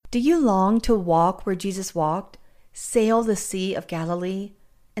Do you long to walk where Jesus walked, sail the Sea of Galilee,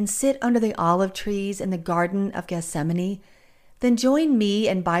 and sit under the olive trees in the Garden of Gethsemane? Then join me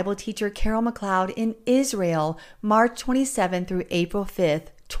and Bible teacher Carol McLeod in Israel, March 27 through April 5th,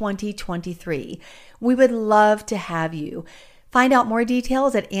 2023. We would love to have you. Find out more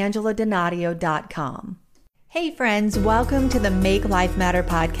details at angeladonadio.com. Hey friends, welcome to the Make Life Matter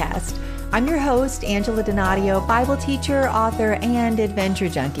podcast. I'm your host, Angela Donadio, Bible teacher, author, and adventure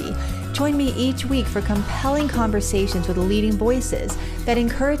junkie. Join me each week for compelling conversations with leading voices that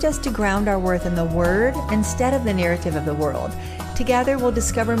encourage us to ground our worth in the Word instead of the narrative of the world. Together, we'll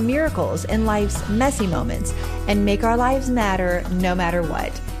discover miracles in life's messy moments and make our lives matter no matter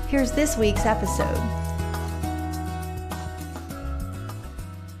what. Here's this week's episode.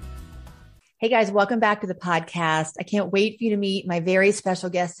 Hey guys, welcome back to the podcast. I can't wait for you to meet my very special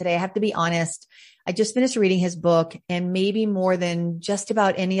guest today. I have to be honest. I just finished reading his book, and maybe more than just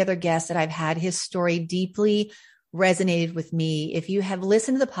about any other guest that I've had, his story deeply resonated with me. If you have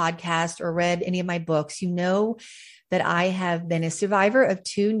listened to the podcast or read any of my books, you know that I have been a survivor of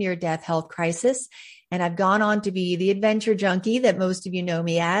 2 near-death health crises, and I've gone on to be the adventure junkie that most of you know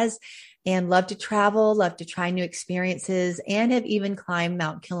me as, and love to travel, love to try new experiences, and have even climbed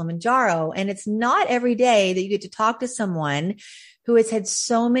Mount Kilimanjaro. And it's not every day that you get to talk to someone who has had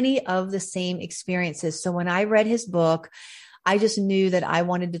so many of the same experiences. So when I read his book, I just knew that I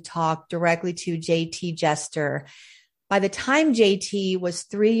wanted to talk directly to JT Jester. By the time JT was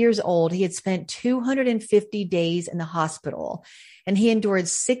 3 years old, he had spent 250 days in the hospital, and he endured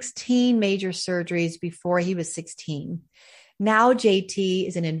 16 major surgeries before he was 16. Now JT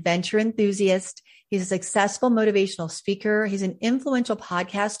is an adventure enthusiast. He's a successful motivational speaker. He's an influential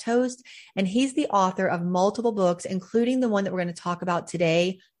podcast host, and he's the author of multiple books, including the one that we're going to talk about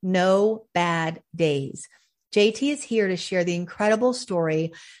today, No Bad Days. JT is here to share the incredible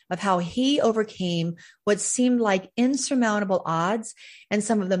story of how he overcame what seemed like insurmountable odds and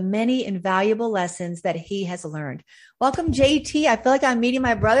some of the many invaluable lessons that he has learned. Welcome, JT. I feel like I'm meeting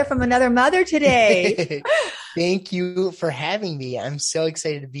my brother from another mother today. Thank you for having me. I'm so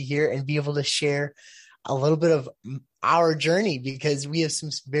excited to be here and be able to share a little bit of our journey, because we have some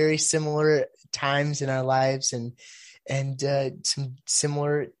very similar times in our lives and some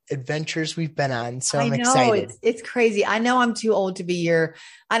similar adventures we've been on. So I'm excited. It's crazy. I know I'm too old to be I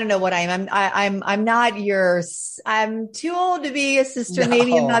don't know what I am. I'm too old to be a sister,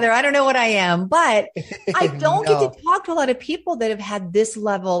 maybe a mother. I don't know what I am, but I don't get to talk to a lot of people that have had this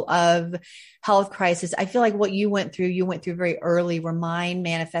level of health crisis. I feel like what you went through very early, where mine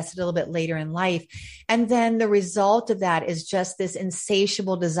manifested a little bit later in life. And then the result of that is just this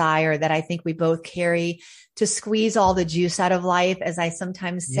insatiable desire that I think we both carry to squeeze all the juice out of life, as I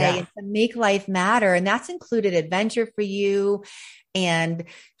sometimes say, and to make life matter. And that's included adventure for you and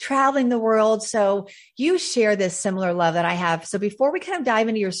traveling the world. So you share this similar love that I have. So before we kind of dive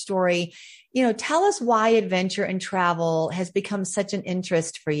into your story, tell us why adventure and travel has become such an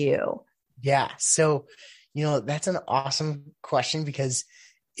interest for you. Yeah. So, that's an awesome question, because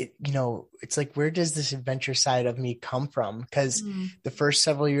it's like, where does this adventure side of me come from? Because the first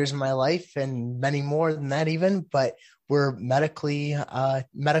several years of my life, and many more than that even, but were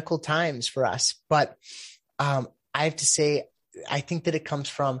medical times for us. But I have to say, I think that it comes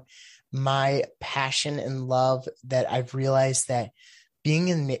from my passion and love that I've realized that being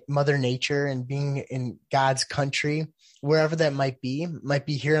in Mother Nature and being in God's country, wherever that might be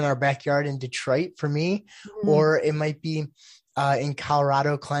here in our backyard in Detroit for me, or it might be in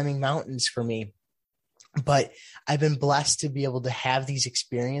Colorado climbing mountains for me. But I've been blessed to be able to have these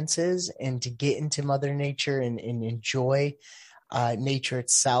experiences and to get into Mother Nature and enjoy nature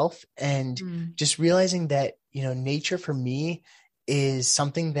itself. And just realizing that, nature for me is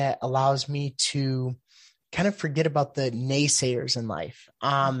something that allows me to kind of forget about the naysayers in life.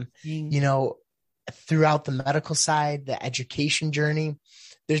 Throughout the medical side, the education journey,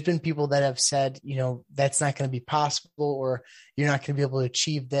 there's been people that have said, that's not going to be possible, or you're not going to be able to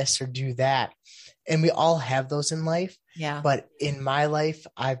achieve this or do that. And we all have those in life. Yeah. But in my life,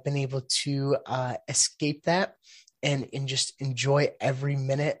 I've been able to escape that and just enjoy every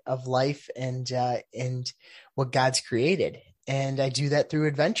minute of life and what God's created. And I do that through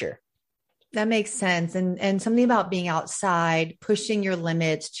adventure. That makes sense. And something about being outside, pushing your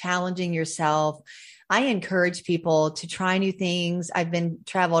limits, challenging yourself. I encourage people to try new things. I've been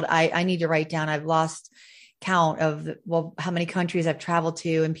traveled. I need to write down. I've lost count of, how many countries I've traveled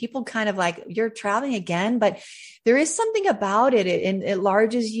to, and people kind of like, you're traveling again, but there is something about it. It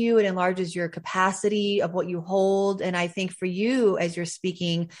enlarges you. It enlarges your capacity of what you hold. And I think for you, as you're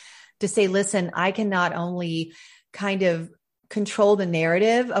speaking, to say, listen, I can not only kind of control the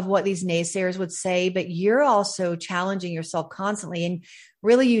narrative of what these naysayers would say, but you're also challenging yourself constantly. And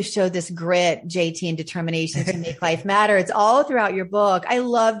really, you showed this grit, JT, and determination to make life matter. It's all throughout your book. I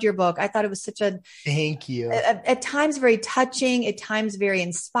loved your book. I thought it was such thank you. At times very touching, at times very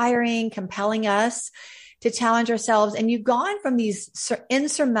inspiring, compelling us to challenge ourselves. And you've gone from these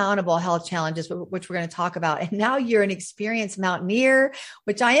insurmountable health challenges, which we're going to talk about. And now you're an experienced mountaineer,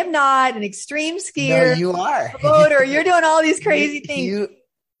 which I am not, an extreme skier. No, you are. A boater. You're doing all these crazy things.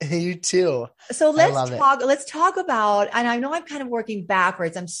 You too. So let's talk about, and I know I'm kind of working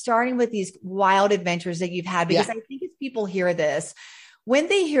backwards. I'm starting with these wild adventures that you've had, because I think if people hear this, when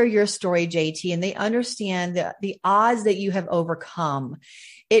they hear your story, JT, and they understand the odds that you have overcome,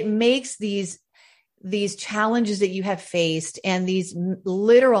 it makes these challenges that you have faced and these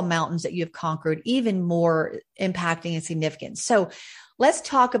literal mountains that you have conquered even more impacting and significant. So let's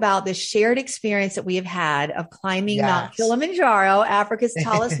talk about this shared experience that we have had of climbing Mount Kilimanjaro, Africa's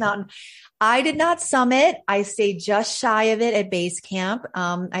tallest mountain. I did not summit. I stayed just shy of it at base camp.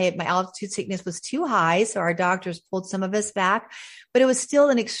 My altitude sickness was too high, so our doctors pulled some of us back, but it was still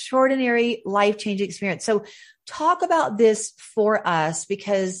an extraordinary, life-changing experience. So talk about this for us,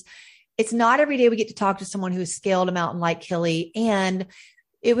 because it's not every day we get to talk to someone who scaled a mountain like Kili, and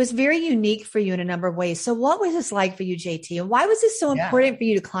it was very unique for you in a number of ways. So what was this like for you, JT? And why was this so important for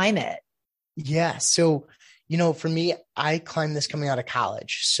you to climb it? Yeah. So, for me, I climbed this coming out of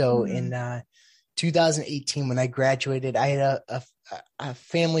college. So in 2018, when I graduated, I had a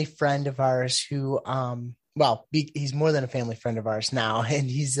family friend of ours who, he's more than a family friend of ours now. And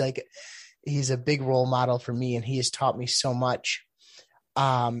he's a big role model for me. And he has taught me so much.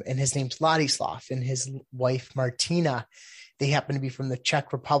 And his name's Ladislav, and his wife, Martina. They happen to be from the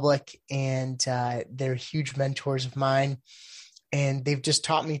Czech Republic, and they're huge mentors of mine. And they've just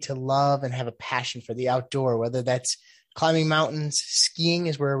taught me to love and have a passion for the outdoor, whether that's climbing mountains. Skiing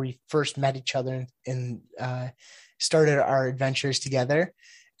is where we first met each other and started our adventures together.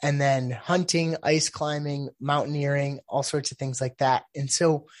 And then hunting, ice climbing, mountaineering, all sorts of things like that. And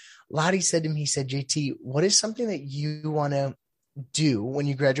so Lottie said to me, he said, JT, what is something that you want to do when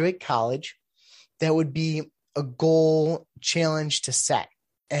you graduate college that would be a goal challenge to set?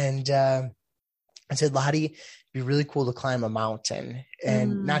 And I said, Lottie, it'd be really cool to climb a mountain,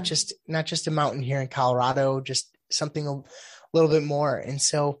 and not just a mountain here in Colorado, just something a little bit more. And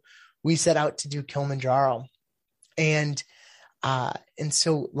so we set out to do Kilimanjaro, and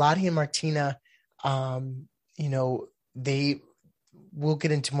so Lottie and Martina, we'll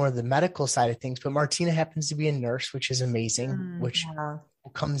get into more of the medical side of things, but Martina happens to be a nurse, which is amazing, which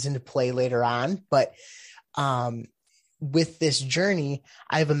comes into play later on. But with this journey,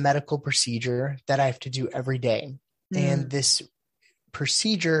 I have a medical procedure that I have to do every day. And this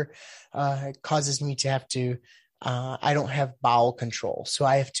procedure causes me to have to, I don't have bowel control. So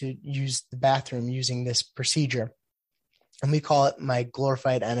I have to use the bathroom using this procedure. And we call it my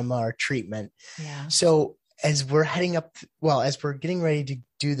glorified enema or treatment. Yeah. So as we're getting ready to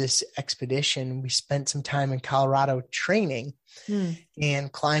do this expedition, we spent some time in Colorado training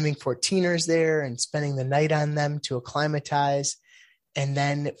and climbing 14ers there and spending the night on them to acclimatize. And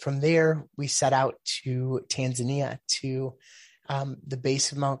then from there, we set out to Tanzania, to the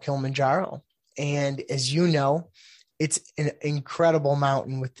base of Mount Kilimanjaro. And as you know, it's an incredible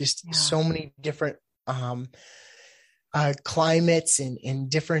mountain with just so many different climates and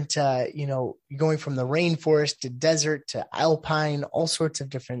different, going from the rainforest to desert to alpine, all sorts of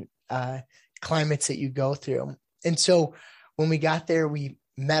different climates that you go through. And so when we got there, we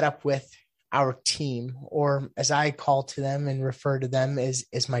met up with our team, or as I call to them and refer to them as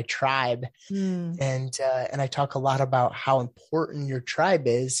my tribe. And I talk a lot about how important your tribe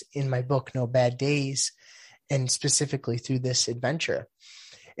is in my book, No Bad Days, and specifically through this adventure.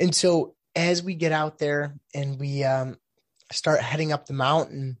 And so as we get out there and we start heading up the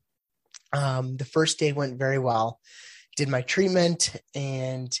mountain, the first day went very well. Did my treatment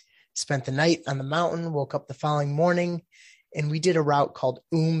and spent the night on the mountain, woke up the following morning, and we did a route called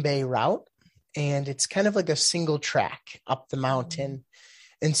Bay Route. And it's kind of like a single track up the mountain.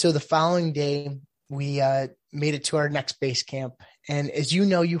 And so the following day, we made it to our next base camp. And as you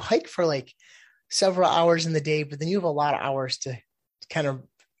know, you hike for like several hours in the day, but then you have a lot of hours to kind of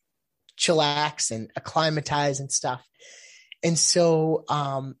chillax and acclimatize and stuff. And so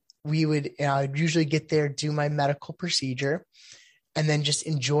we would usually get there, do my medical procedure, and then just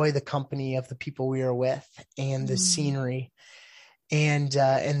enjoy the company of the people we were with and the scenery, and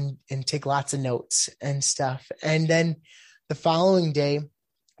take lots of notes and stuff. And then the following day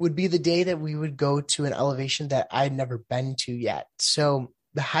would be the day that we would go to an elevation that I'd never been to yet. So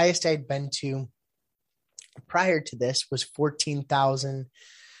the highest I'd been to prior to this was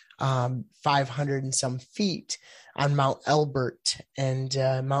 14,500 and some feet on Mount Elbert. And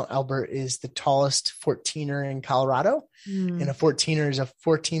Mount Elbert is the tallest 14er in Colorado. And a 14er is a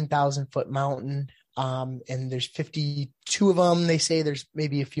 14,000 foot mountain. And there's 52 of them. They say there's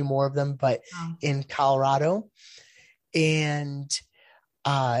maybe a few more of them, but in Colorado. And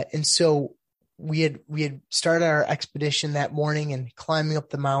so we had started our expedition that morning and climbing up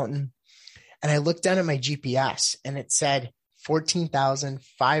the mountain. And I looked down at my GPS and it said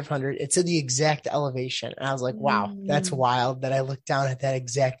 14,500. It said the exact elevation. And I was like, wow, that's wild that I looked down at that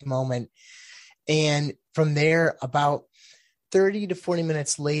exact moment. And from there, about 30 to 40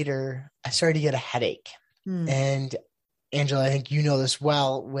 minutes later, I started to get a headache. And Angela, I think you know this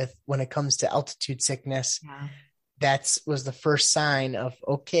well when it comes to altitude sickness. Yeah. That was the first sign of,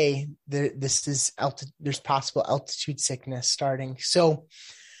 okay, there's possible altitude sickness starting. So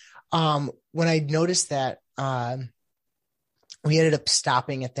when I noticed that, we ended up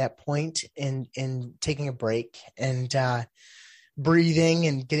stopping at that point and taking a break and breathing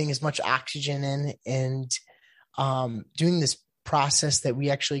and getting as much oxygen in and doing this process that we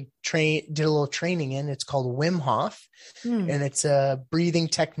actually did a little training in. It's called Wim Hof, and it's a breathing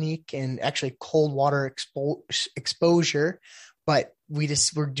technique and actually cold water exposure. But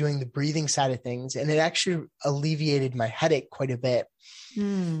we're doing the breathing side of things, and it actually alleviated my headache quite a bit.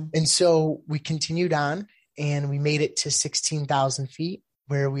 And so we continued on and we made it to 16,000 feet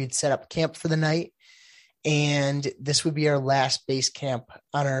where we'd set up camp for the night. And this would be our last base camp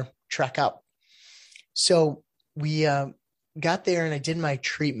on our trek up. So we got there and I did my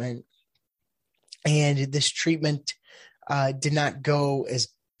treatment, and this treatment did not go as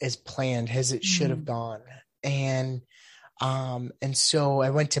planned as it should have gone. And so I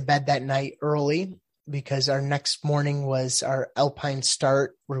went to bed that night early because our next morning was our alpine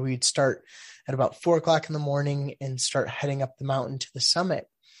start, where we'd start at about 4:00 in the morning and start heading up the mountain to the summit.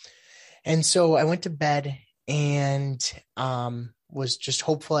 And so I went to bed and was just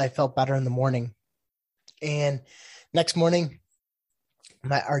hopeful I felt better in the morning. And next morning,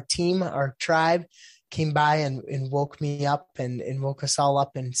 our tribe came by and woke me up and woke us all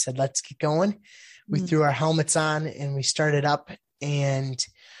up and said, let's get going. We threw our helmets on and we started up. And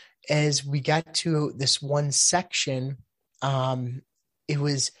as we got to this one section, it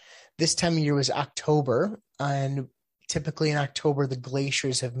was this time of year was October, and typically in October, the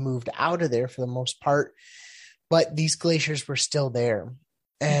glaciers have moved out of there for the most part, but these glaciers were still there.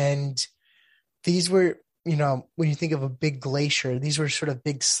 And these were, when you think of a big glacier, these were sort of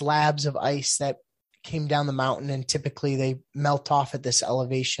big slabs of ice that came down the mountain, and typically they melt off at this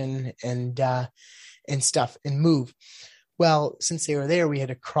elevation and stuff and move. Well, since they were there, we had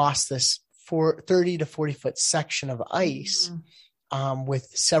to cross this 30 to 40 foot section of ice with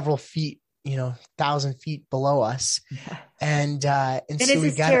several feet, 1,000 feet below us. Yeah. And so it's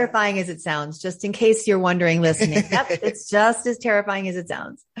as terrifying as it sounds, just in case you're wondering, listening. Yep, it's just as terrifying as it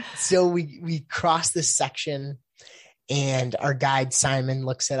sounds. So we crossed this section, and our guide, Simon,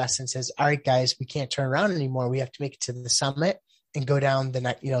 looks at us and says, all right, guys, we can't turn around anymore. We have to make it to the summit and go down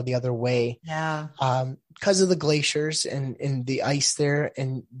the other way. Yeah. Because of the glaciers and the ice there,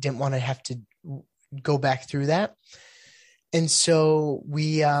 and didn't want to have to go back through that. And so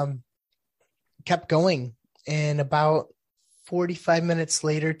we kept going, and about 45 minutes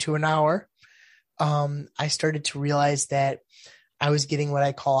later to an hour, I started to realize that I was getting what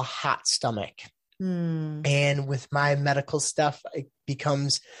I call a hot stomach. And with my medical stuff, I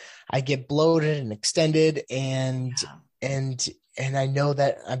get bloated and extended, and I know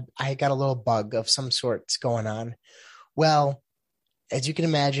that I got a little bug of some sorts going on. Well, as you can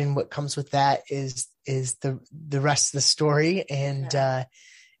imagine, what comes with that is the rest of the story. And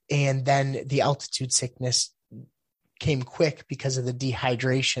then the altitude sickness came quick because of the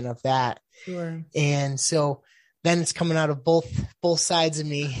dehydration of that. Sure. And so then it's coming out of both sides of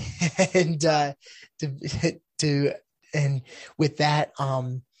me. And and with that,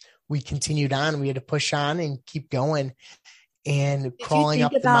 we continued on. We had to push on and keep going and crawling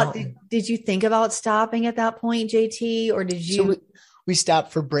up the mountain. Did you think about stopping at that point, JT, or did you? So we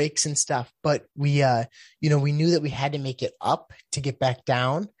stopped for breaks and stuff, but we knew that we had to make it up to get back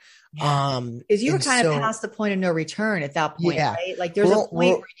down. Because you were kind of past the point of no return at that point, right? Like there's a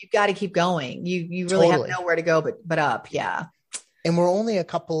point where you've got to keep going. You really have nowhere to go but up. Yeah. And we're only a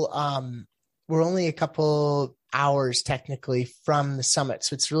couple hours technically from the summit.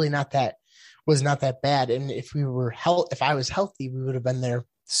 So it's really was not that bad. And if I was healthy, we would have been there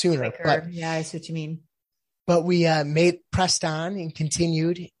sooner. But yeah, I see what you mean. But we pressed on and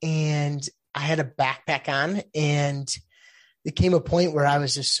continued, and I had a backpack on, and there came a point where I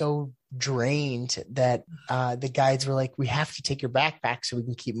was just so drained that the guides were like, we have to take your backpack so we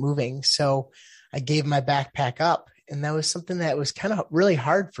can keep moving. So I gave my backpack up. And that was something that was kind of really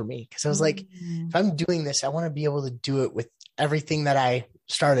hard for me, because I was like, if I'm doing this, I want to be able to do it with everything that I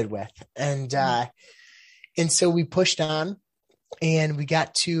started with. And so we pushed on, and we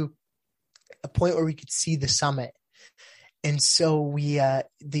got to a point where we could see the summit. And so we,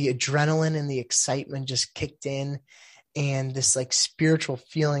 the adrenaline and the excitement just kicked in, and this like spiritual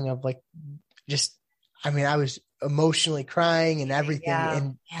feeling of like, just, I mean, I was emotionally crying and everything.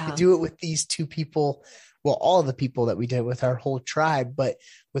 And to do it with these two people, well, all of the people that we did with our whole tribe, but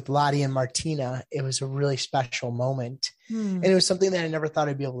with Lottie and Martina, it was a really special moment. And it was something that I never thought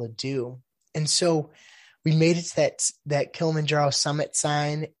I'd be able to do. And so we made it to that Kilimanjaro summit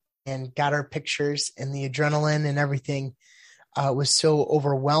sign and got our pictures, and the adrenaline and everything was so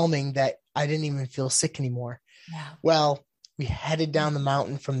overwhelming that I didn't even feel sick anymore. Yeah. Well, we headed down the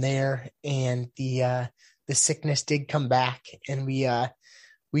mountain from there, and the sickness did come back, and we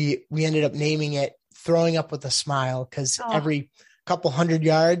ended up naming it Throwing Up with a Smile, because every couple 100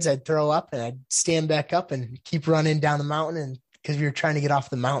 yards I'd throw up and I'd stand back up and keep running down the mountain, and because we were trying to get off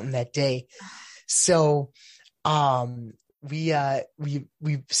the mountain that day. So we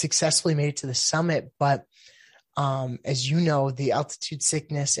successfully made it to the summit, but as you know, the altitude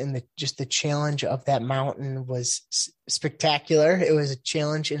sickness and just the challenge of that mountain was spectacular. It was a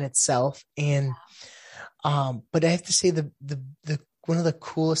challenge in itself. And but I have to say the one of the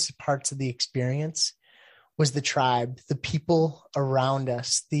coolest parts of the experience was the tribe, the people around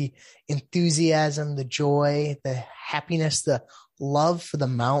us, the enthusiasm, the joy, the happiness, the love for the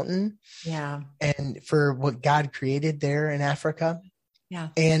mountain, and for what God created there in Africa,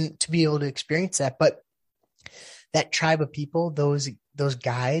 and to be able to experience that. But that tribe of people, those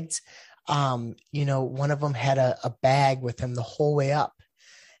guides, one of them had a bag with him the whole way up.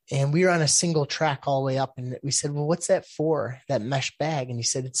 And we were on a single track all the way up. And we said, well, what's that for, that mesh bag? And he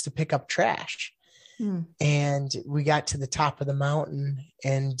said, it's to pick up trash. And we got to the top of the mountain.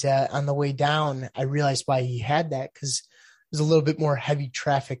 And on the way down, I realized why he had that, because it was a little bit more heavy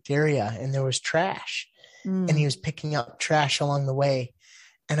trafficked area and there was trash. And he was picking up trash along the way.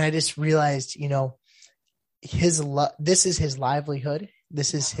 And I just realized, this is his livelihood.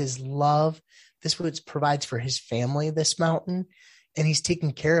 This is his love. This is what it provides for his family, this mountain. And he's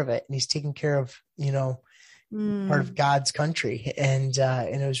taking care of it, and he's taking care of, part of God's country. And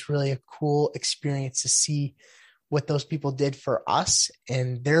it was really a cool experience to see what those people did for us.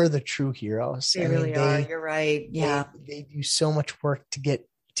 And they're the true heroes. They really are. You're right. Yeah. They do so much work to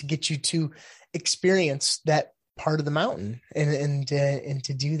get you to experience that part of the mountain and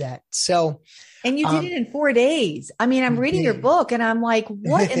to do that. So, and you did it in 4 days. I mean, I'm reading your book and I'm like,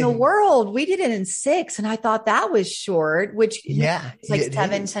 what in the world? We did it in 6. And I thought that was short, which it's like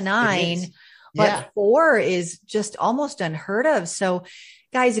 7 to 9, but 4 is just almost unheard of. So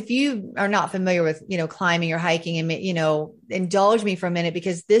guys, if you are not familiar with, climbing or hiking, and, indulge me for a minute,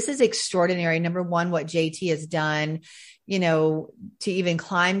 because this is extraordinary. Number one, what JT has done, to even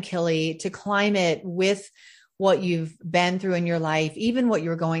climb Kili, to climb it with what you've been through in your life, even what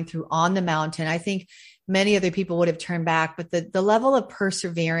you're going through on the mountain. I think many other people would have turned back, but the level of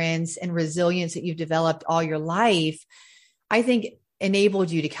perseverance and resilience that you've developed all your life, I think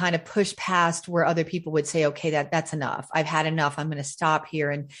enabled you to kind of push past where other people would say, okay, that's enough. I've had enough. I'm going to stop here.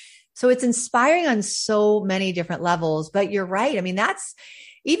 And so it's inspiring on so many different levels, but you're right. I mean, that's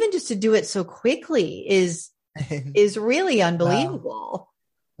even just to do it so quickly is really unbelievable.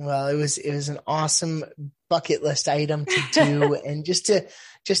 Well, it was an awesome bucket list item to do, and just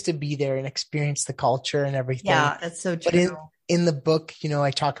to be there and experience the culture and everything. Yeah, that's so true. But in the book,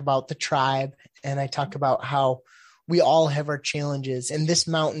 I talk about the tribe, and I talk about how we all have our challenges, and this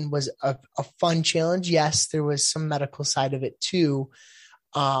mountain was a fun challenge. Yes, there was some medical side of it too.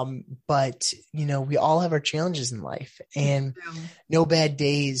 But we all have our challenges in life, and No Bad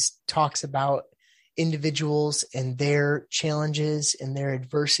Days talks about individuals and their challenges and their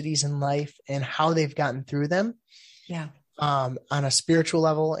adversities in life and how they've gotten through them. Yeah. On a spiritual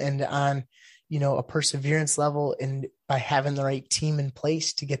level and on, a perseverance level, and by having the right team in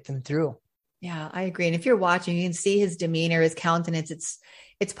place to get them through. Yeah, I agree. And if you're watching, you can see his demeanor, his countenance.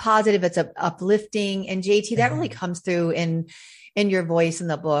 It's positive. It's uplifting. And JT, that really comes through in your voice in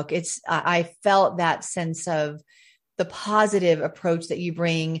the book. I felt that sense of the positive approach that you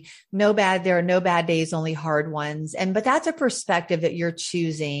bring. There are no bad days, only hard ones. But that's a perspective that you're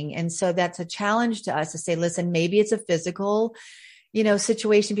choosing. And so that's a challenge to us to say, listen, maybe it's a physical,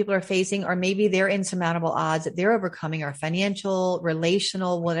 situation people are facing, or maybe they're insurmountable odds that they're overcoming, or financial,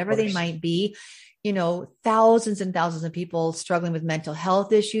 relational, whatever they might be. thousands and thousands of people struggling with mental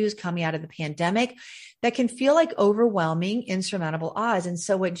health issues coming out of the pandemic that can feel like overwhelming, insurmountable odds. And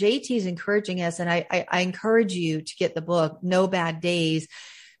so what JT is encouraging us, and I encourage you to get the book, No Bad Days,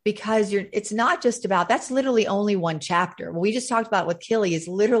 because it's not just about, that's literally only one chapter. What we just talked about with Killy is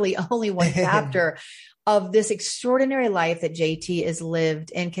literally only one chapter of this extraordinary life that JT has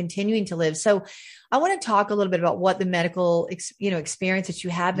lived and continuing to live. So I want to talk a little bit about what the medical, experience that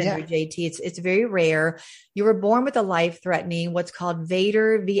you have been through, JT. It's very rare. You were born with a life-threatening, what's called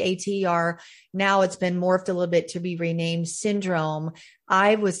Vater, VATR. Now it's been morphed a little bit to be renamed syndrome.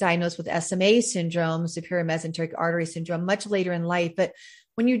 I was diagnosed with SMA syndrome, superior mesenteric artery syndrome, much later in life. But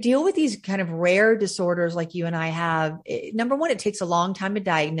when you deal with these kind of rare disorders like you and I have, number one, it takes a long time to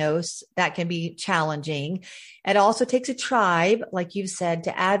diagnose. That can be challenging. It also takes a tribe, like you've said,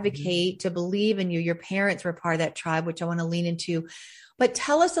 to advocate, to believe in you. Your parents were part of that tribe, which I want to lean into. But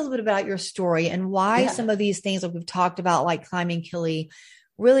tell us a little bit about your story and why some of these things that we've talked about, like climbing Killy,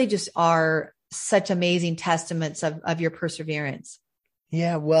 really just are such amazing testaments of your perseverance.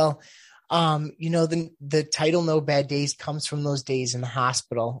 Yeah, well, the title No Bad Days comes from those days in the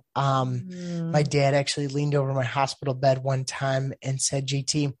hospital. My dad actually leaned over my hospital bed one time and said,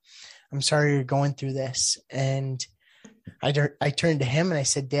 JT, I'm sorry you're going through this. And I turned to him and I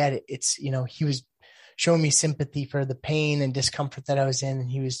said, Dad, it's, he was showing me sympathy for the pain and discomfort that I was in. And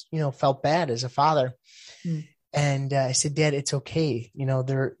he was, felt bad as a father. And I said, Dad, it's okay.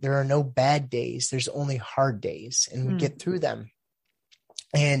 There are no bad days. There's only hard days, and we get through them.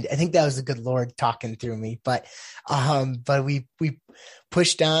 And I think that was the good Lord talking through me, but we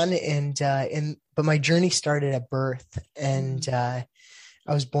pushed on but my journey started at birth, and I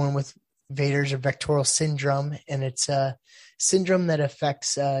was born with Vater's or vectoral syndrome. And it's a syndrome that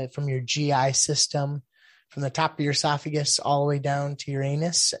affects from your GI system, from the top of your esophagus all the way down to your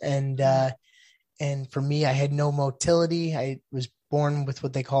anus. And for me, I had no motility. I was born with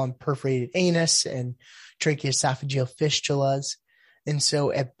what they call a perforated anus and tracheoesophageal fistulas. And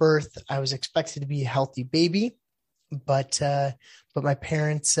so at birth, I was expected to be a healthy baby, but my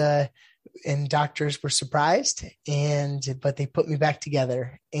parents and doctors were surprised, but they put me back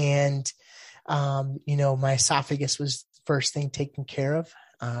together. And my esophagus was the first thing taken care of,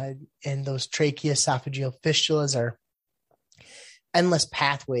 and those tracheoesophageal fistulas are endless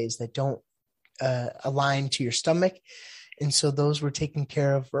pathways that don't align to your stomach. And so those were taken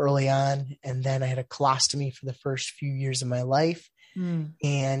care of early on. And then I had a colostomy for the first few years of my life.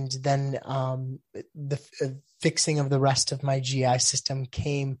 And then the fixing of the rest of my GI system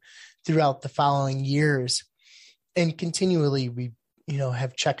came throughout the following years. And continually we,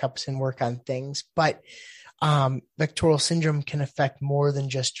 have checkups and work on things. But vectoral syndrome can affect more than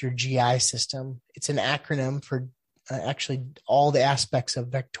just your GI system. It's an acronym for actually all the aspects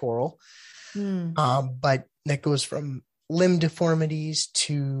of vectoral. But that goes from limb deformities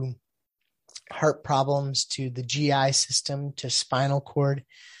to heart problems to the GI system to spinal cord.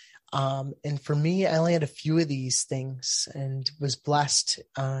 And for me, I only had a few of these things and was blessed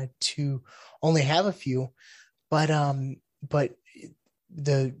to only have a few. But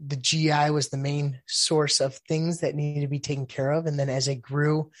the GI was the main source of things that needed to be taken care of. And then as I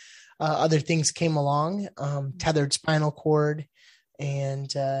grew, other things came along, tethered spinal cord and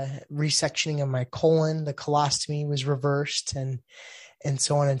resectioning of my colon. The colostomy was reversed and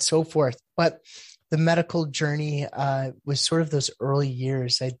so on and so forth. But the medical journey was sort of those early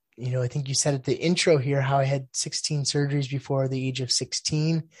years. I think you said at the intro here how I had 16 surgeries before the age of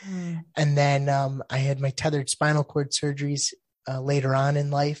 16. And then I had my tethered spinal cord surgeries later on in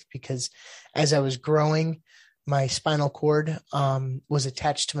life, because as I was growing, my spinal cord was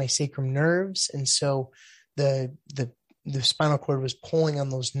attached to my sacrum nerves. And so the spinal cord was pulling on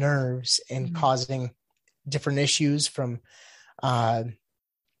those nerves and causing different issues from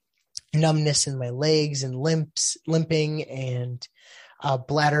numbness in my legs and limping and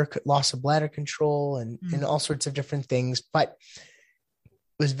loss of bladder control and all sorts of different things. But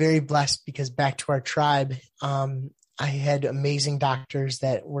was very blessed because back to our tribe, I had amazing doctors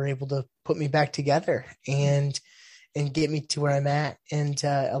that were able to put me back together and get me to where I'm at and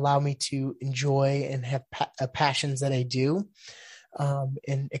allow me to enjoy and have passions that I do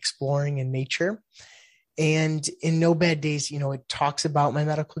in exploring in nature. And in No Bad Days, it talks about my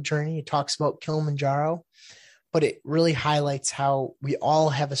medical journey. It talks about Kilimanjaro, but it really highlights how we all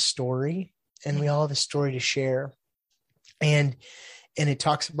have a story and we all have a story to share. And it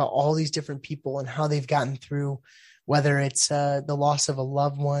talks about all these different people and how they've gotten through, whether it's the loss of a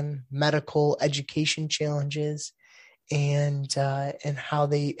loved one, medical, education challenges, and how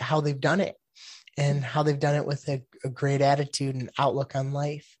they've done it and how they've done it with a great attitude and outlook on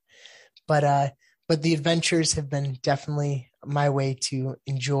life. But but the adventures have been definitely my way to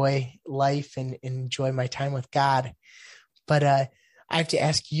enjoy life and enjoy my time with God. But I have to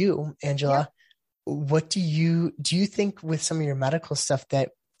ask you, Angela, what do you think with some of your medical stuff that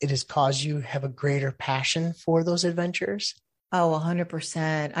it has caused you have a greater passion for those adventures? Oh, 100%.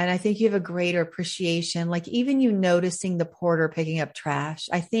 And I think you have a greater appreciation, like even you noticing the porter picking up trash.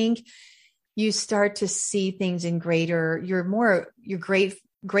 I think you start to see things in greater, you're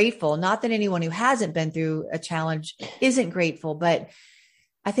grateful. Not that anyone who hasn't been through a challenge isn't grateful, but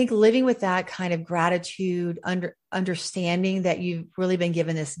I think living with that kind of gratitude, understanding that you've really been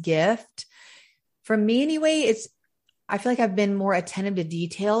given this gift. For me anyway, I feel like I've been more attentive to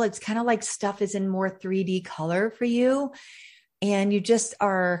detail. It's kind of like stuff is in more 3D color for you. And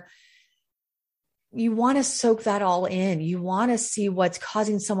you want to soak that all in. You want to see what's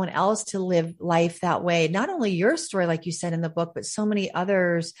causing someone else to live life that way. Not only your story, like you said in the book, but so many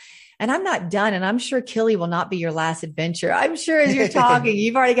others. And I'm not done. And I'm sure Killy will not be your last adventure. I'm sure as you're talking,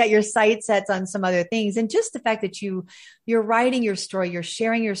 you've already got your sight sets on some other things. And just the fact that you're writing your story, you're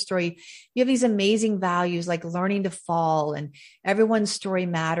sharing your story, you have these amazing values like learning to fall and everyone's story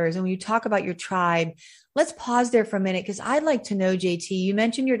matters. And when you talk about your tribe, let's pause there for a minute because I'd like to know, JT, you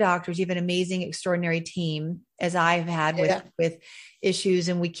mentioned your doctors. You have an amazing, extraordinary team, as I've had with issues.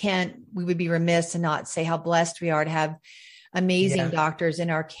 And we would be remiss to not say how blessed we are to have amazing doctors in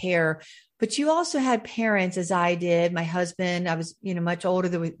our care. But you also had parents, as I did. My husband, I was, much older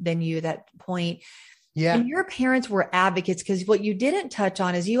than you at that point. Yeah. And your parents were advocates because what you didn't touch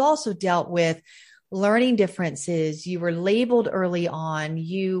on is you also dealt with learning differences. You were labeled early on.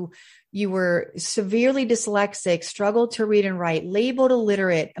 You were severely dyslexic, struggled to read and write, labeled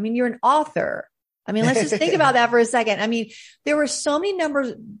illiterate. I mean, you're an author. I mean, let's just think about that for a second. I mean, there were so many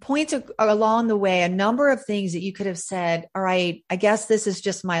points along the way, a number of things that you could have said, all right, I guess this is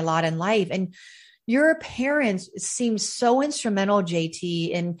just my lot in life. And your parents seem so instrumental,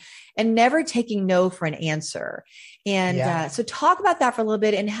 JT, and never taking no for an answer. And so talk about that for a little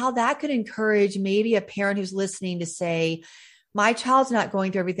bit and how that could encourage maybe a parent who's listening to say, my child's not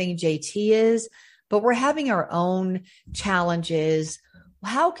going through everything JT is, but we're having our own challenges.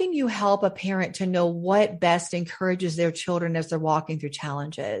 How can you help a parent to know what best encourages their children as they're walking through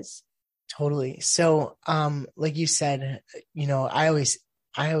challenges? Totally. So, like you said, I always,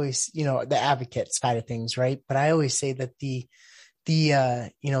 the advocate side of things, right? But I always say that the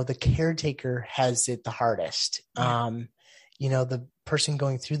caretaker has it the hardest. Yeah. The person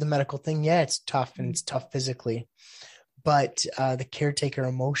going through the medical thing, it's tough and it's tough physically, but the caretaker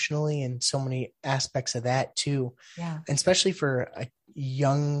emotionally and so many aspects of that too. Yeah. And especially for a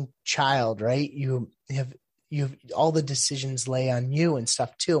young child, right? You have all the decisions lay on you and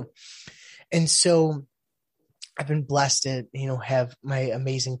stuff too. And so I've been blessed to, have my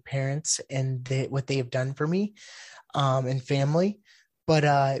amazing parents and what they have done for me, and family. But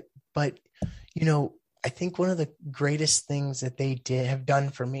I think one of the greatest things that they have done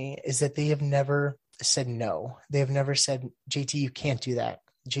for me is that they have never said no. They have never said, JT, you can't do that.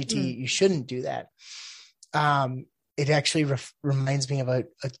 JT, you shouldn't do that. It actually reminds me of a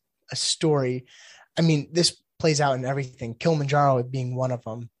story. I mean, this plays out in everything, Kilimanjaro being one of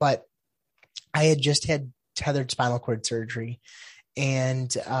them, but I had just had tethered spinal cord surgery,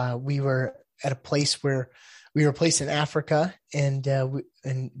 and we were at a place where we were placed in Africa and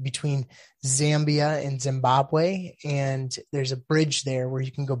between Zambia and Zimbabwe, and there's a bridge there where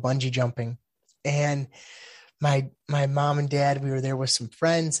you can go bungee jumping. And my mom and dad, we were there with some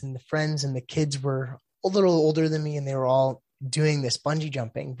friends, and the kids were a little older than me, and they were all doing this bungee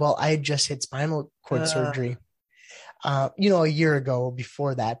jumping. Well, I had just had spinal cord surgery, a year ago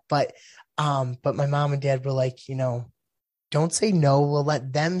before that. But my mom and dad were like, don't say no. We'll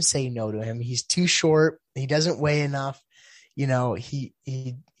let them say no to him. He's too short. He doesn't weigh enough. They're not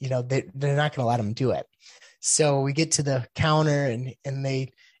going to let him do it. So we get to the counter and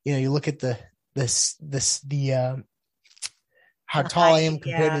they, you look at how tall I am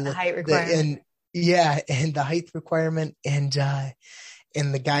compared to the height requirement. And the height requirement. And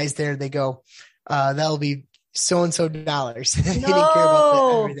the guys there, they go, that'll be so-and-so dollars. They didn't care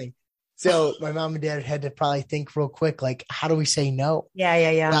about everything. So my mom and dad had to probably think real quick, like, how do we say no?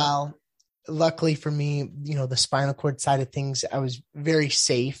 Yeah. Well, luckily for me, the spinal cord side of things, I was very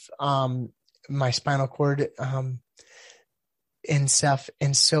safe. My spinal cord, and stuff.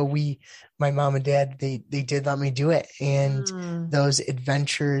 And so my mom and dad, they did let me do it. And those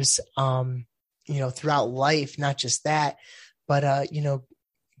adventures, throughout life, not just that, but,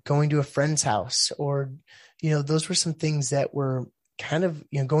 going to a friend's house or, those were some things that were kind of,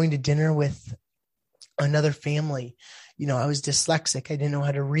 going to dinner with another family. I was dyslexic. I didn't know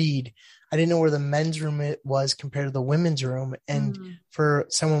how to read. I didn't know where the men's room was compared to the women's room. And for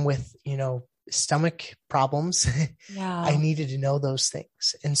someone with, stomach problems, I needed to know those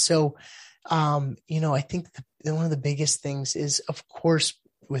things. And so, I think one of the biggest things is, of course,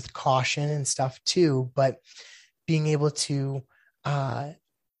 with caution and stuff too, but being able to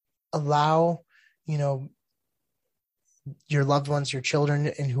allow, your loved ones, your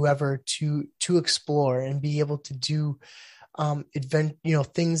children, and whoever to explore and be able to do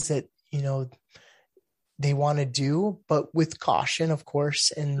things that they want to do, but with caution, of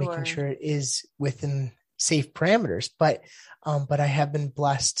course, and making sure it is within safe parameters. But I have been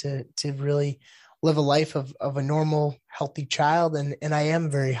blessed to really live a life of a normal, healthy child. And I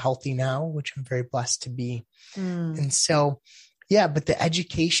am very healthy now, which I'm very blessed to be. And so, but the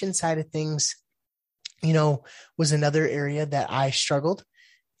education side of things, was another area that I struggled.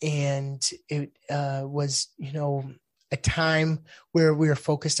 And it was, a time where we were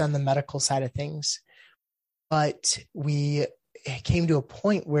focused on the medical side of things. But we came to a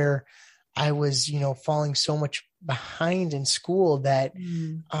point where I was, falling so much behind in school that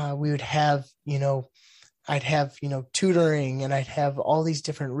we would have, I'd have, tutoring, and I'd have all these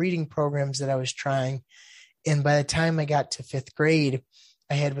different reading programs that I was trying. And by the time I got to 5th grade,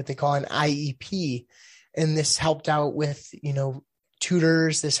 I had what they call an IEP. And this helped out with,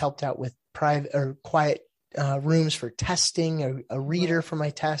 tutors. This helped out with private or quiet rooms for testing, a reader for my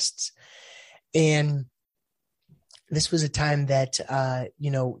tests. And this was a time that,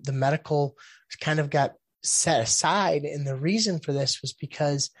 the medical kind of got set aside. And the reason for this was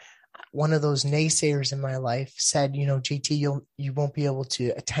because one of those naysayers in my life said, JT, you won't be able to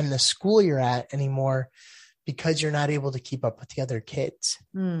attend the school you're at anymore because you're not able to keep up with the other kids.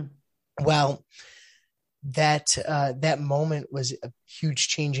 Well, that moment was a huge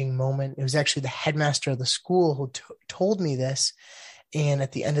changing moment. It was actually the headmaster of the school who told me this. And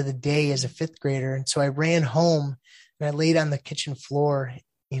at the end of the day, as a 5th grader, and so I ran home and I laid on the kitchen floor,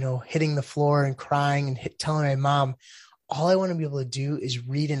 hitting the floor and crying and telling my mom, all I want to be able to do is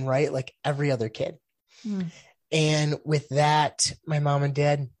read and write like every other kid. And with that, my mom and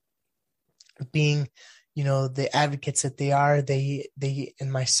dad being, the advocates that they are, they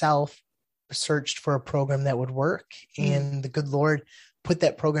and myself searched for a program that would work. And the good Lord put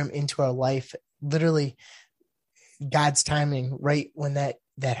that program into our life, literally God's timing, right when that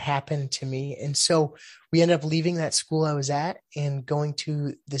happened to me. And so we ended up leaving that school I was at and going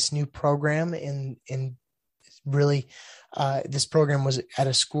to this new program. And really, this program was at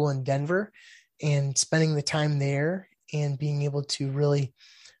a school in Denver, and spending the time there and being able to really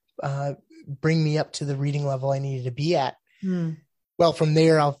bring me up to the reading level I needed to be at. Well, from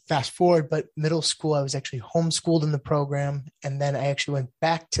there, I'll fast forward, but middle school, I was actually homeschooled in the program. And then I actually went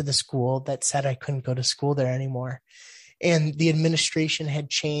back to the school that said I couldn't go to school there anymore. And the administration had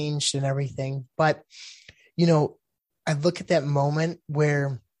changed and everything. But, I look at that moment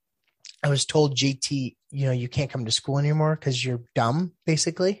where I was told, JT, you can't come to school anymore because you're dumb,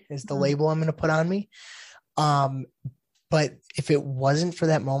 basically, is the label I'm going to put on me. But if it wasn't for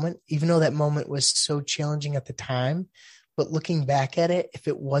that moment, even though that moment was so challenging at the time, but looking back at it, if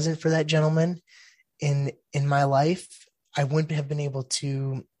it wasn't for that gentleman in my life, I wouldn't have been able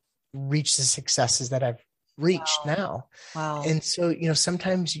to reach the successes that I've reached now. Wow. And so,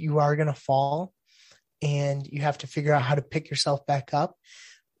 sometimes you are going to fall, and you have to figure out how to pick yourself back up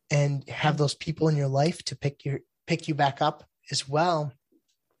and have those people in your life to pick you back up as well.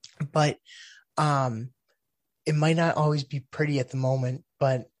 But it might not always be pretty at the moment,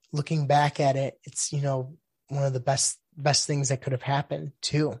 but looking back at it, it's, one of the best things that could have happened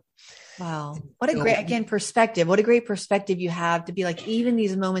too. Wow. What a great, again, perspective. What a great perspective you have to be like, even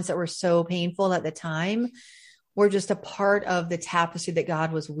these moments that were so painful at the time were just a part of the tapestry that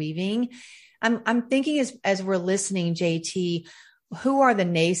God was weaving. I'm thinking as we're listening, JT, who are the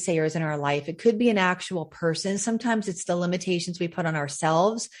naysayers in our life? It could be an actual person. Sometimes it's the limitations we put on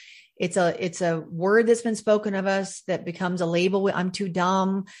ourselves. It's a word that's been spoken of us that becomes a label. I'm too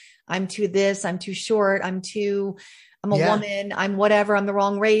dumb. I'm too this. I'm too short. I'm a woman. I'm whatever. I'm the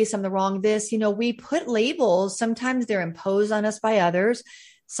wrong race. I'm the wrong this. We put labels. Sometimes they're imposed on us by others.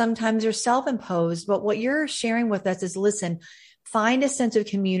 Sometimes they're self-imposed. But what you're sharing with us is, listen, find a sense of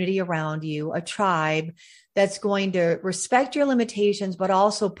community around you, a tribe that's going to respect your limitations, but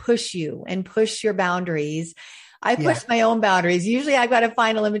also push you and push your boundaries. I push my own boundaries. Usually I've got to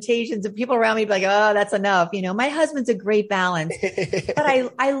find the limitations and people around me be like, oh, that's enough. My husband's a great balance,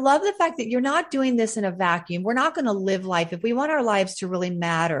 but I love the fact that you're not doing this in a vacuum. We're not going to live life. If we want our lives to really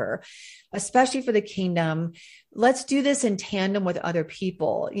matter, especially for the kingdom, let's do this in tandem with other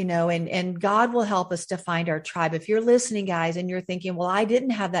people, and God will help us to find our tribe. If you're listening, guys, and you're thinking, well, I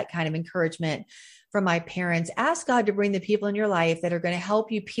didn't have that kind of encouragement from my parents, ask God to bring the people in your life that are going to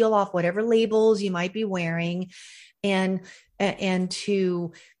help you peel off whatever labels you might be wearing and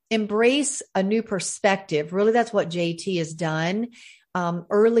to embrace a new perspective. Really, that's what JT has done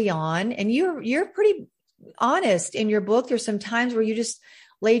early on. And you're pretty honest in your book. There's some times where you just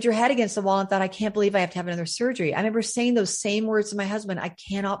laid your head against the wall and thought, I can't believe I have to have another surgery. I remember saying those same words to my husband. I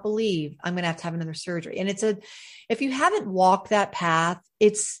cannot believe I'm going to have another surgery. And if you haven't walked that path,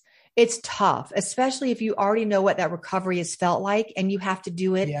 it's tough, especially if you already know what that recovery has felt like and you have to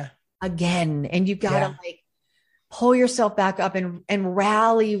do it again. And you've got to pull yourself back up and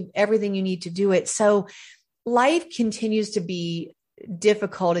rally everything you need to do it. So life continues to be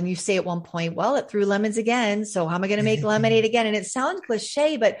difficult. And you say at one point, well, it threw lemons again. So how am I going to make lemonade again? And it sounds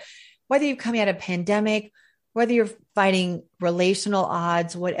cliche, but whether you're coming out of a pandemic, whether you're fighting relational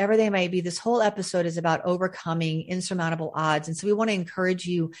odds, whatever they might be, this whole episode is about overcoming insurmountable odds. And so we want to encourage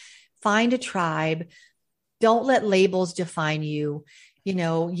you, find a tribe. Don't let labels define you.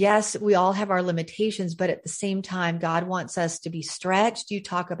 Yes, we all have our limitations, but at the same time, God wants us to be stretched. You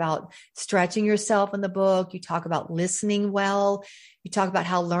talk about stretching yourself in the book. You talk about listening well. You talk about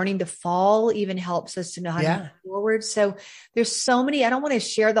how learning to fall even helps us to know how to move forward. So there's so many, I don't want to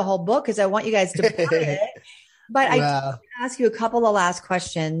share the whole book because I want you guys to buy it, but I want to ask you a couple of last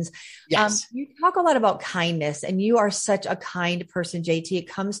questions. Yes. You talk a lot about kindness and you are such a kind person, JT. It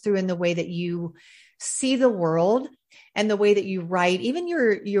comes through in the way that you see the world and the way that you write, even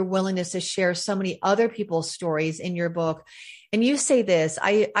your willingness to share so many other people's stories in your book. And you say this,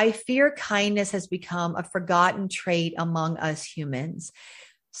 I fear kindness has become a forgotten trait among us humans.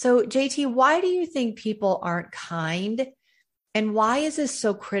 So JT, why do you think people aren't kind? And why is this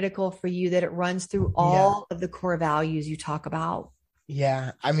so critical for you that it runs through all of the core values you talk about?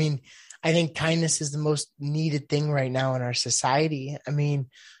 Yeah. I mean, I think kindness is the most needed thing right now in our society. I mean,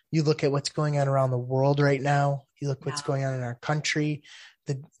 you look at what's going on around the world right now. You look what's going on in our country,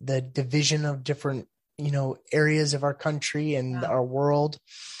 the division of different, areas of our country and our world.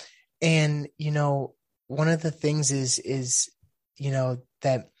 And, one of the things is,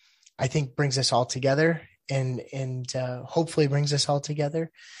 that I think brings us all together and hopefully brings us all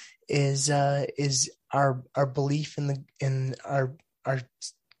together is our belief in our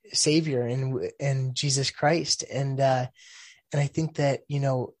Savior and Jesus Christ. And I think that,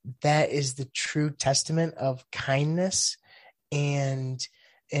 that is the true testament of kindness and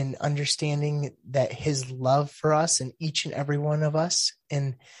understanding that his love for us and each and every one of us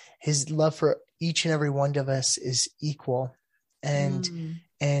and his love for each and every one of us is equal. And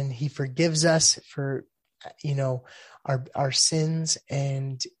he forgives us for, our sins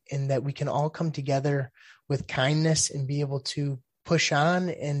and that we can all come together with kindness and be able to push on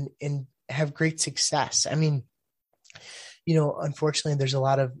and have great success. I mean, unfortunately, there's a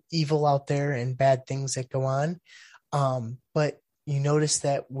lot of evil out there and bad things that go on. But you notice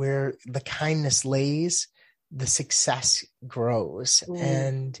that where the kindness lays, the success grows. Ooh.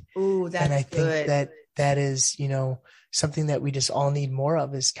 And I think good. that is, something that we just all need more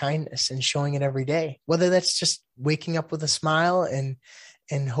of is kindness and showing it every day, whether that's just waking up with a smile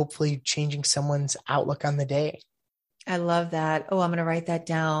and hopefully changing someone's outlook on the day. I love that. Oh, I'm going to write that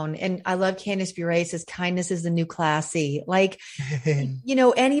down. And I love Candace Bure says kindness is the new classy. Like,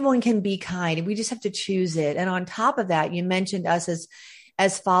 anyone can be kind. We just have to choose it. And on top of that, you mentioned us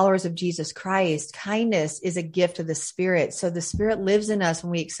as followers of Jesus Christ. Kindness is a gift of the Spirit. So the Spirit lives in us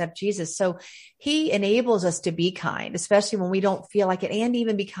when we accept Jesus. So he enables us to be kind, especially when we don't feel like it, and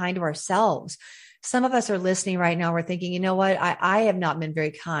even be kind to ourselves. Some of us are listening right now. We're thinking, you know what? I have not been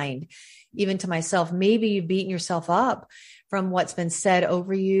very kind, even to myself. Maybe you've beaten yourself up from what's been said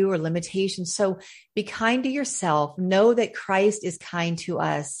over you or limitations. So be kind to yourself. Know that Christ is kind to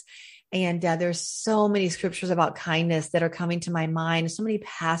us. And there's so many scriptures about kindness that are coming to my mind, so many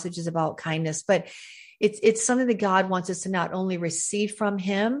passages about kindness, but it's something that God wants us to not only receive from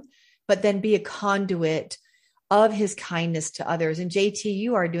him, but then be a conduit of his kindness to others. And JT,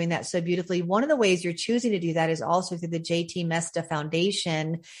 you are doing that so beautifully. One of the ways you're choosing to do that is also through the JT Mesta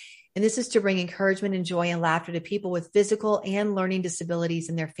Foundation. And this is to bring encouragement and joy and laughter to people with physical and learning disabilities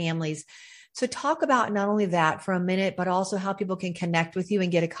and their families. So talk about not only that for a minute, but also how people can connect with you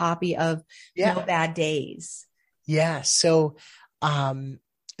and get a copy of No Bad Days. Yeah. So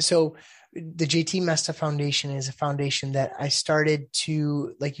the JT Mesta Foundation is a foundation that I started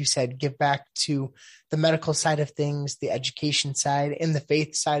to, like you said, give back to the medical side of things, the education side, and the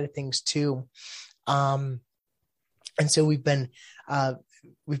faith side of things too. And so we've been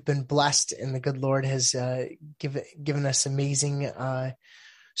blessed, and the good Lord has given us amazing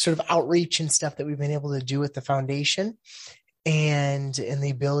sort of outreach and stuff that we've been able to do with the foundation, and the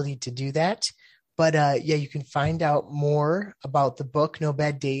ability to do that. But yeah, you can find out more about the book, No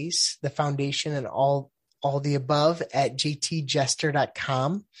Bad Days, the foundation, and all the above at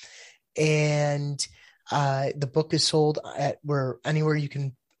jtjester.com. And the book is sold at anywhere you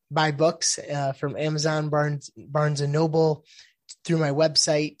can buy books, from Amazon, Barnes and Noble, through my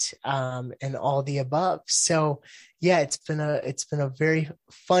website, and all the above. So yeah, it's been a very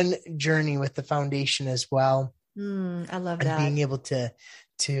fun journey with the foundation as well. I love that. And being able to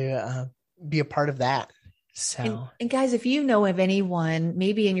be a part of that. So, and guys, if you know of anyone,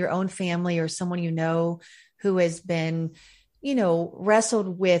 maybe in your own family or someone you know who has been,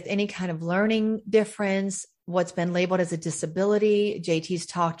 wrestled with any kind of learning difference, what's been labeled as a disability. JT's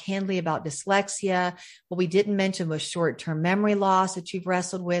talked candidly about dyslexia. What we didn't mention was short-term memory loss that you've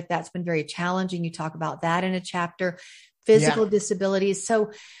wrestled with. That's been very challenging. You talk about that in a chapter. Physical disabilities.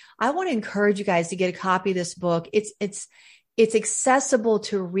 So I want to encourage you guys to get a copy of this book. It's accessible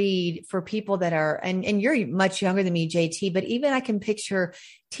to read for people that are, and you're much younger than me, JT, but even I can picture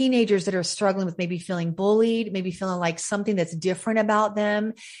teenagers that are struggling with maybe feeling bullied, maybe feeling like something that's different about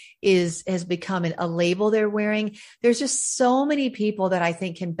them has become a label they're wearing. There's just so many people that I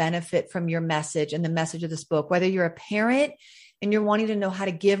think can benefit from your message and the message of this book, whether you're a parent and you're wanting to know how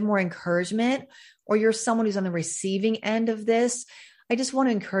to give more encouragement, or you're someone who's on the receiving end of this. I just want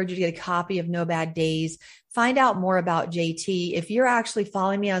to encourage you to get a copy of No Bad Days. Find out more about JT. If you're actually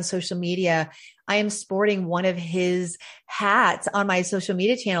following me on social media, I am sporting one of his hats on my social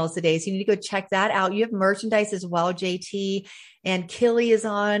media channels today. So you need to go check that out. You have merchandise as well, JT, and Killy is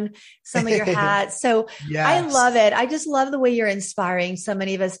on some of your hats. So yes. I love it. I just love the way you're inspiring so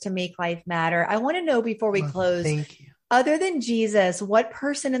many of us to make life matter. I want to know before we close, thank you. Other than Jesus, what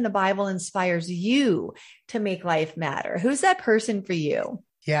person in the Bible inspires you to make life matter? Who's that person for you?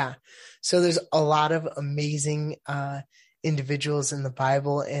 Yeah. So there's a lot of amazing individuals in the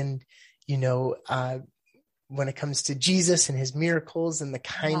Bible. And, when it comes to Jesus and his miracles and the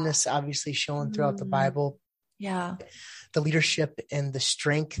kindness obviously shown throughout the Bible, the leadership and the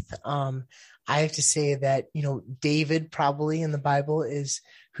strength, I have to say that, David probably in the Bible is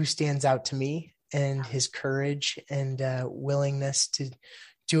who stands out to me, and his courage and willingness to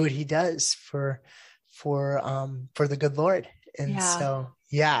do what he does for the good Lord. And so,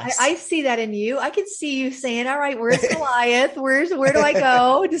 yes, I see that in you. I can see you saying, all right, where's Goliath? Where do I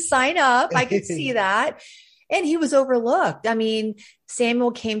go to sign up? I can see that. And he was overlooked. I mean,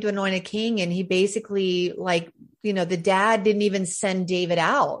 Samuel came to anoint a king, and he basically the dad didn't even send David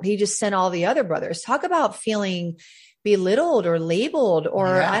out. He just sent all the other brothers. Talk about feeling belittled or labeled,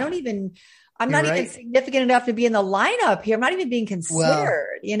 or I'm not even significant enough to be in the lineup here. I'm not even being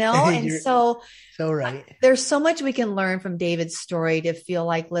considered, And so right. There's so much we can learn from David's story to feel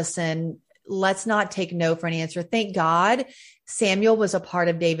like, listen, let's not take no for an answer. Thank God Samuel was a part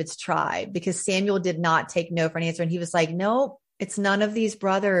of David's tribe, because Samuel did not take no for an answer. And he was like, no, it's none of these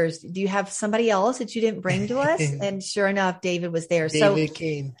brothers. Do you have somebody else that you didn't bring to us? And sure enough, David was there. David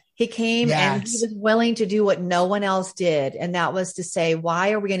came. He came and he was willing to do what no one else did. And that was to say,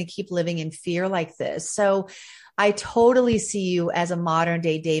 why are we going to keep living in fear like this? So I totally see you as a modern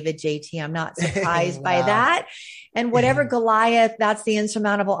day David, JT. I'm not surprised by that. And whatever Goliath, that's the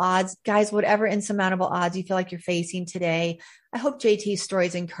insurmountable odds. Guys, whatever insurmountable odds you feel like you're facing today, I hope JT's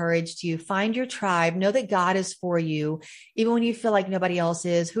stories encouraged you. Find your tribe. Know that God is for you, even when you feel like nobody else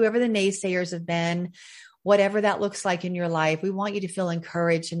is. Whoever the naysayers have been, whatever that looks like in your life, we want you to feel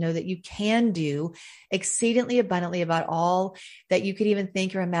encouraged and know that you can do exceedingly abundantly about all that you could even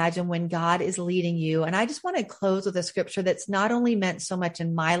think or imagine when God is leading you. And I just want to close with a scripture that's not only meant so much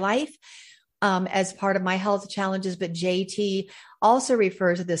in my life as part of my health challenges, but JT also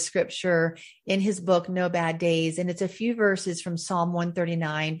refers to this scripture in his book, No Bad Days. And it's a few verses from Psalm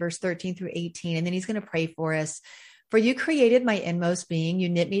 139, verse 13 through 18. And then he's going to pray for us. For you created my inmost being. You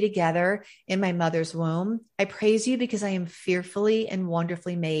knit me together in my mother's womb. I praise you because I am fearfully and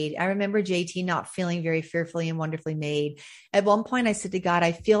wonderfully made. I remember JT not feeling very fearfully and wonderfully made. At one point I said to God,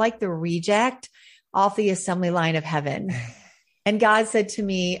 I feel like the reject off the assembly line of heaven. And God said to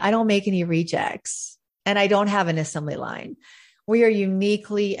me, I don't make any rejects, and I don't have an assembly line. We are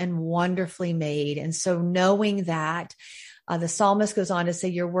uniquely and wonderfully made. And so knowing that, The psalmist goes on to say,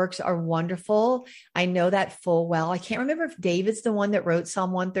 your works are wonderful. I know that full well. I can't remember if David's the one that wrote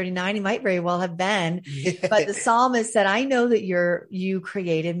Psalm 139. He might very well have been, but the psalmist said, I know that you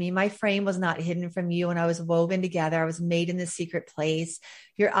created me. My frame was not hidden from you when I was woven together. I was made in the secret place.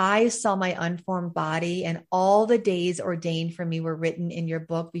 Your eyes saw my unformed body, and all the days ordained for me were written in your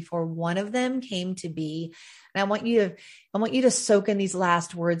book before one of them came to be. And I want you to soak in these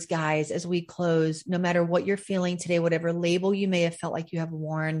last words, guys, as we close. No matter what you're feeling today, whatever label you may have felt like you have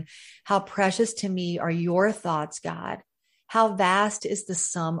worn, how precious to me are your thoughts, God. How vast is the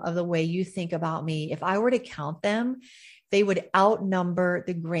sum of the way you think about me. If I were to count them, they would outnumber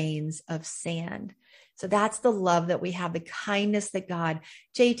the grains of sand. So that's the love that we have, the kindness that God,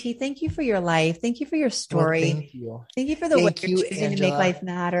 JT, thank you for your life. Thank you for your story. Well, thank you. Thank you for the way you're choosing to make life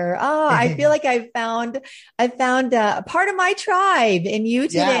matter. Oh, I feel like I found a part of my tribe in you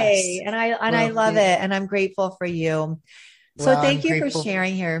today. Yes. And I love it. And I'm grateful for you. So thank you for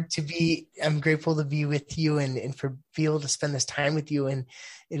sharing here. I'm grateful to be with you and for be able to spend this time with you. And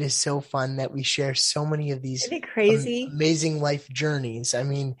it is so fun that we share so many of these amazing life journeys. I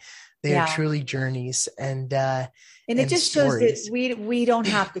mean, they are truly journeys, and it just stories. Shows that we don't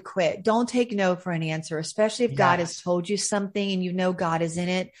have to quit. Don't take no for an answer, especially if God has told you something and you know God is in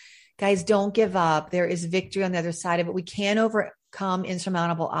it. Guys, don't give up. There is victory on the other side of it. We can overcome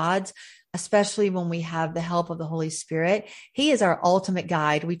insurmountable odds, especially when we have the help of the Holy Spirit. He is our ultimate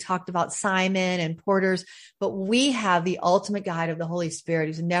guide. We talked about Simon and porters, but we have the ultimate guide of the Holy Spirit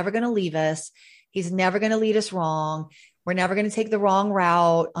who's never going to leave us. He's never going to lead us wrong. We're never going to take the wrong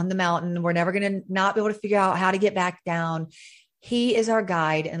route on the mountain. We're never going to not be able to figure out how to get back down. He is our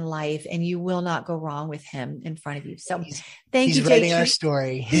guide in life, and you will not go wrong with him in front of you. So thank you, JT. He's writing our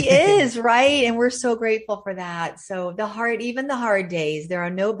story. He is, right? And we're so grateful for that. So even the hard days, there are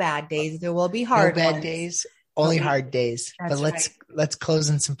no bad days. There will be hard days, only hard days. But let's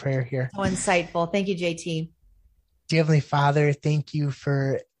close in some prayer here. So insightful. Thank you, JT. Dear Heavenly Father, thank you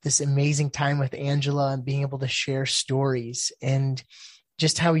for this amazing time with Angela and being able to share stories and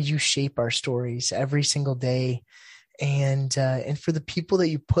just how you shape our stories every single day. And for the people that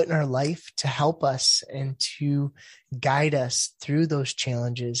you put in our life to help us and to guide us through those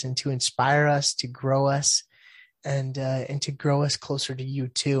challenges and to inspire us, to grow us and to grow us closer to you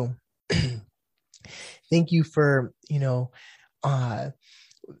too. Thank you for,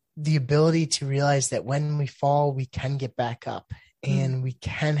 the ability to realize that when we fall, we can get back up and we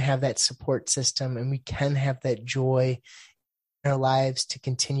can have that support system and we can have that joy in our lives to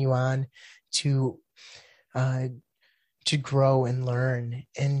continue on to grow and learn.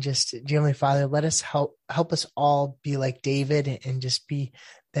 And just, dear Heavenly Father, let us help us all be like David and just be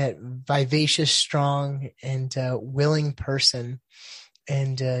that vivacious, strong, and willing person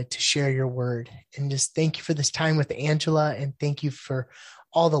and to share your word. And just thank you for this time with Angela, and thank you for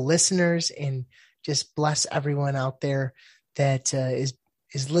all the listeners, and just bless everyone out there that is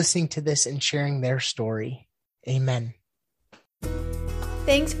listening to this and sharing their story. Amen.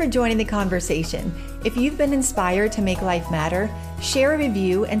 Thanks for joining the conversation. If you've been inspired to make life matter, share a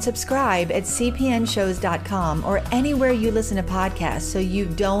review and subscribe at cpnshows.com or anywhere you listen to podcasts so you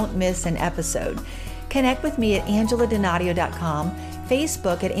don't miss an episode. Connect with me at angeladonadio.com,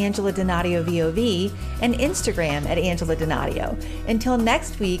 Facebook at Angela Donadio VOV, and Instagram at Angela Donadio. Until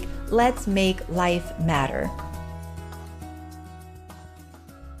next week, let's make life matter.